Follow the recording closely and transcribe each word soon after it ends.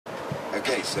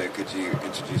Okay, so could you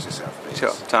introduce yourself, please?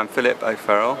 Sure. So I'm Philip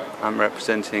O'Ferrall. I'm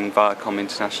representing Viacom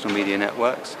International Media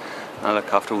Networks. I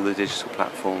look after all the digital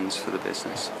platforms for the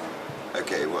business.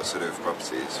 Okay, what sort of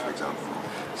properties, for example?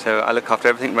 So I look after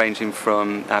everything ranging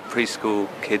from our preschool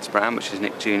kids brand, which is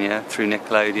Nick Jr., through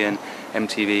Nickelodeon,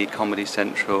 MTV, Comedy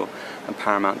Central and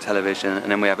Paramount Television,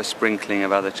 and then we have a sprinkling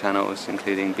of other channels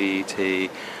including BET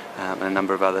and a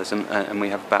number of others, and we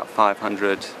have about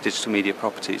 500 digital media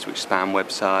properties which span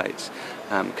websites,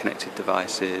 connected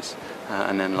devices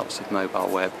and then lots of mobile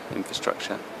web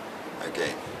infrastructure.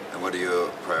 Okay, and what are your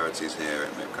priorities here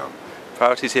at Viacom?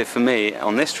 Priorities here for me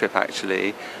on this trip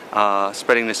actually are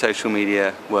spreading the social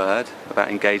media word about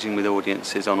engaging with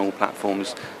audiences on all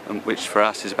platforms, which for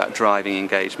us is about driving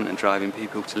engagement and driving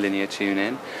people to linear tune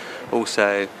in.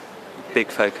 Also, big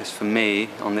focus for me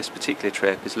on this particular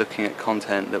trip is looking at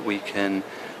content that we can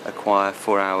acquire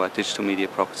for our digital media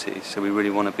properties. So we really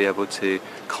want to be able to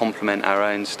complement our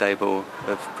own stable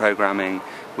of programming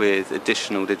with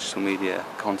additional digital media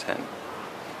content.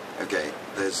 Okay,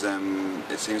 there's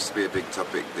it seems to be a big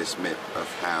topic, this MIP, of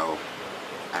how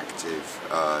active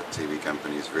are TV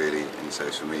companies really in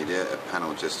social media. A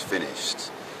panel just finished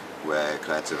where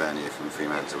Claire Tavernier from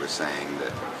Fremantle was saying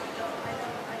that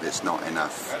it's not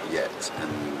enough yet,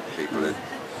 and people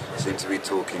seem to be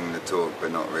talking the talk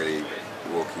but not really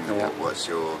walking the walk. What's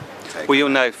your take? Well, you'll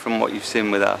know from what you've seen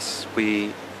with us,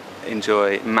 we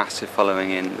enjoy massive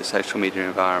following in the social media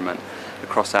environment.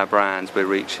 Across our brands we're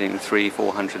reaching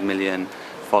 300-400 million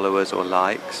followers or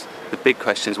likes. The big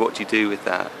question is, what do you do with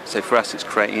that? So for us it's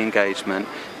creating engagement,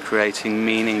 creating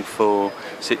meaningful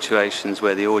situations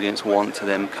where the audience want to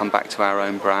then come back to our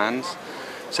own brands.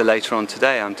 So later on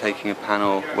today I'm taking a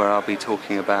panel where I'll be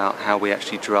talking about how we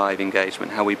actually drive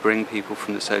engagement, how we bring people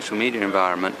from the social media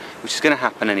environment, which is going to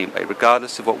happen anyway,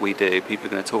 regardless of what we do. People are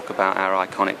going to talk about our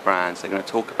iconic brands, they're going to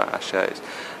talk about our shows.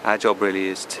 Our job really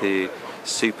is to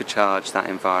supercharge that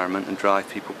environment and drive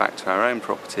people back to our own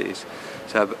properties.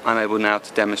 So I'm able now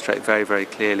to demonstrate very, very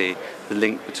clearly the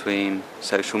link between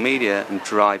social media and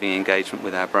driving engagement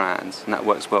with our brands, and that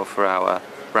works well for our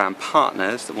brand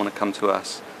partners that want to come to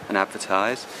us and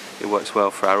advertise. It works well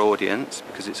for our audience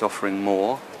because it's offering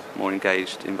more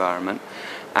engaged environment,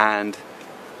 and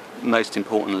most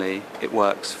importantly it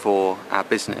works for our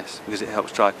business because it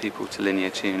helps drive people to linear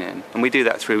tune in, and we do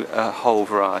that through a whole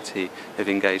variety of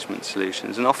engagement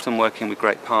solutions, and often working with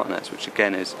great partners, which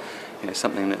again is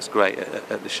something that's great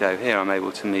at the show here. I'm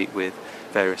able to meet with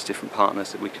various different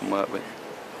partners that we can work with.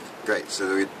 Great,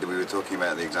 so we were talking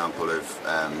about the example of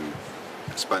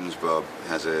SpongeBob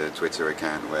has a Twitter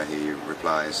account where he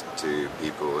replies to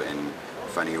people in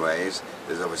funny ways.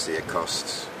 There's obviously a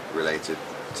cost related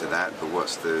to that, but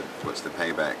what's the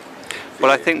payback?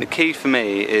 Well, I think the key for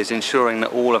me is ensuring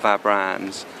that all of our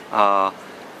brands are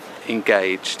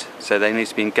engaged. So they need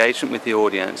to be engagement with the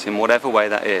audience in whatever way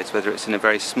that is, whether it's in a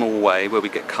very small way where we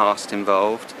get cast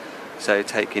involved. So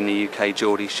take in the UK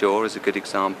Geordie Shore as a good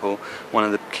example. One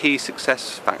of the key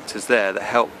success factors there that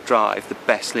helped drive the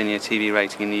best linear TV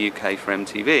rating in the UK for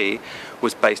MTV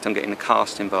was based on getting the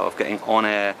cast involved, getting on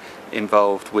air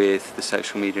involved with the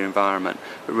social media environment.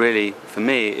 But really, for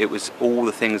me, it was all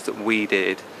the things that we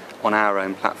did on our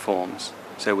own platforms.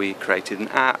 So we created an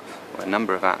app, or a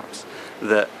number of apps,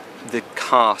 that the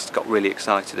cast got really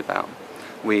excited about.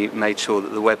 We made sure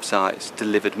that the websites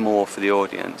delivered more for the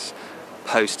audience.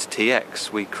 Post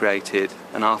TX we created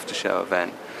an after show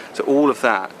event. So all of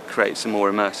that creates a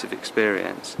more immersive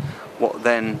experience. What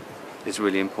then is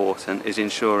really important is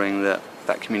ensuring that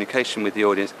that communication with the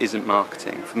audience isn't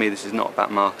marketing. For me this is not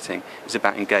about marketing, it's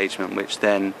about engagement, which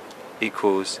then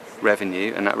equals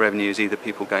revenue, and that revenue is either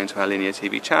people going to our linear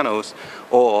TV channels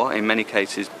or in many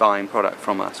cases buying product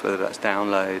from us, whether that's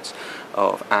downloads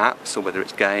of apps or whether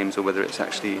it's games or whether it's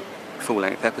actually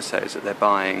full-length episodes that they're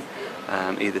buying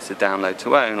either to download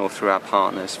to own or through our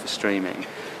partners for streaming.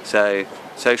 So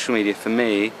social media for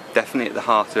me, definitely at the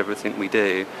heart of everything we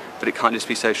do, but it can't just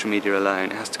be social media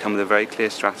alone. It has to come with a very clear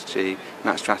strategy, and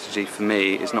that strategy for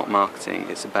me is not marketing,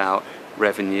 it's about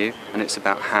revenue, and it's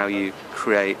about how you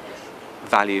create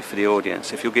value for the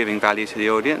audience. If you're giving value to the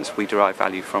audience, we derive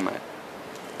value from it.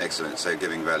 Excellent. So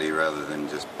giving value rather than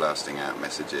just blasting out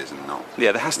messages and not.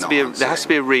 Yeah, there has to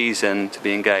be a reason to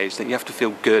be engaged. That you have to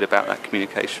feel good about that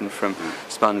communication from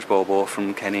SpongeBob or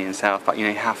from Kenny and South Park.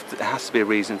 There has to be a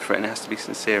reason for it, and it has to be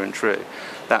sincere and true.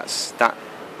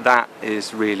 That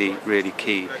is really, really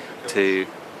key to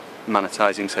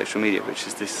monetizing social media, which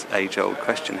is this age-old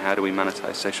question: how do we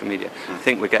monetize social media? I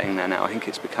think we're getting there now. I think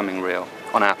it's becoming real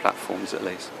on our platforms, at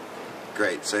least.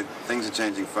 Great. So things are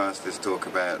changing fast. Let's talk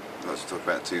about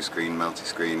two-screen,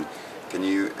 multi-screen. Can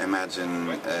you imagine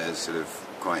a sort of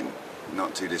quite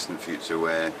not too distant future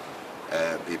where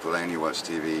people only watch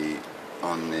TV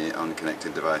on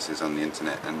connected devices on the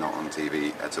internet and not on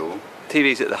TV at all?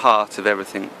 TV is at the heart of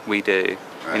everything we do.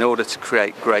 Right. In order to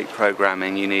create great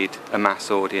programming, you need a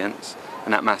mass audience,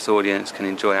 and that mass audience can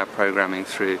enjoy our programming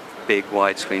through big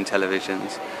widescreen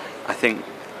televisions. I think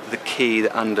the key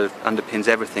that underpins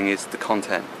everything is the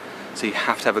content. So you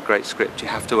have to have a great script, you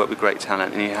have to work with great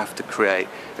talent, and you have to create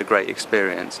a great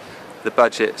experience. The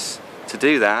budgets to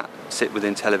do that sit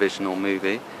within television or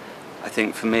movie. I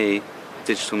think for me,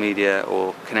 digital media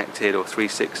or connected or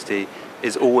 360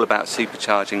 is all about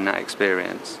supercharging that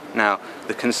experience. Now,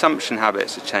 the consumption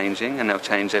habits are changing, and they'll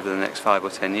change over the next 5 or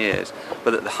 10 years,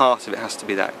 but at the heart of it has to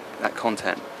be that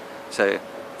content. So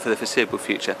for the foreseeable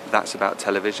future, that's about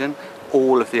television.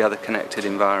 All of the other connected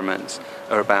environments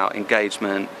are about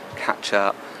engagement, catch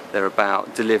up. They're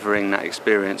about delivering that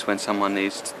experience when someone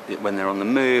needs, when they're on the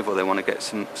move or they want to get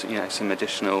some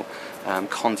additional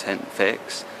content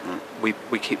fix.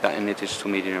 We keep that in the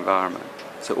digital media environment.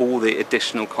 So all the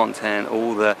additional content,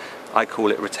 I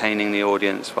call it retaining the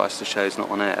audience whilst the show's not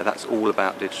on air. That's all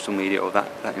about digital media or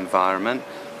that environment.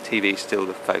 TV is still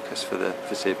the focus for the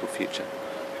foreseeable future.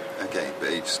 Okay,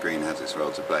 but each screen has its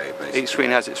role to play, basically. Each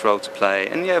screen has its role to play,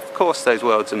 and yeah, of course those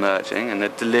worlds are merging, and the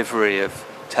delivery of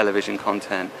television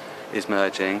content is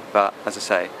merging, but as I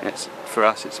say, for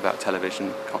us it's about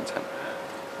television content.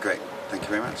 Great, thank you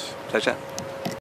very much. Pleasure.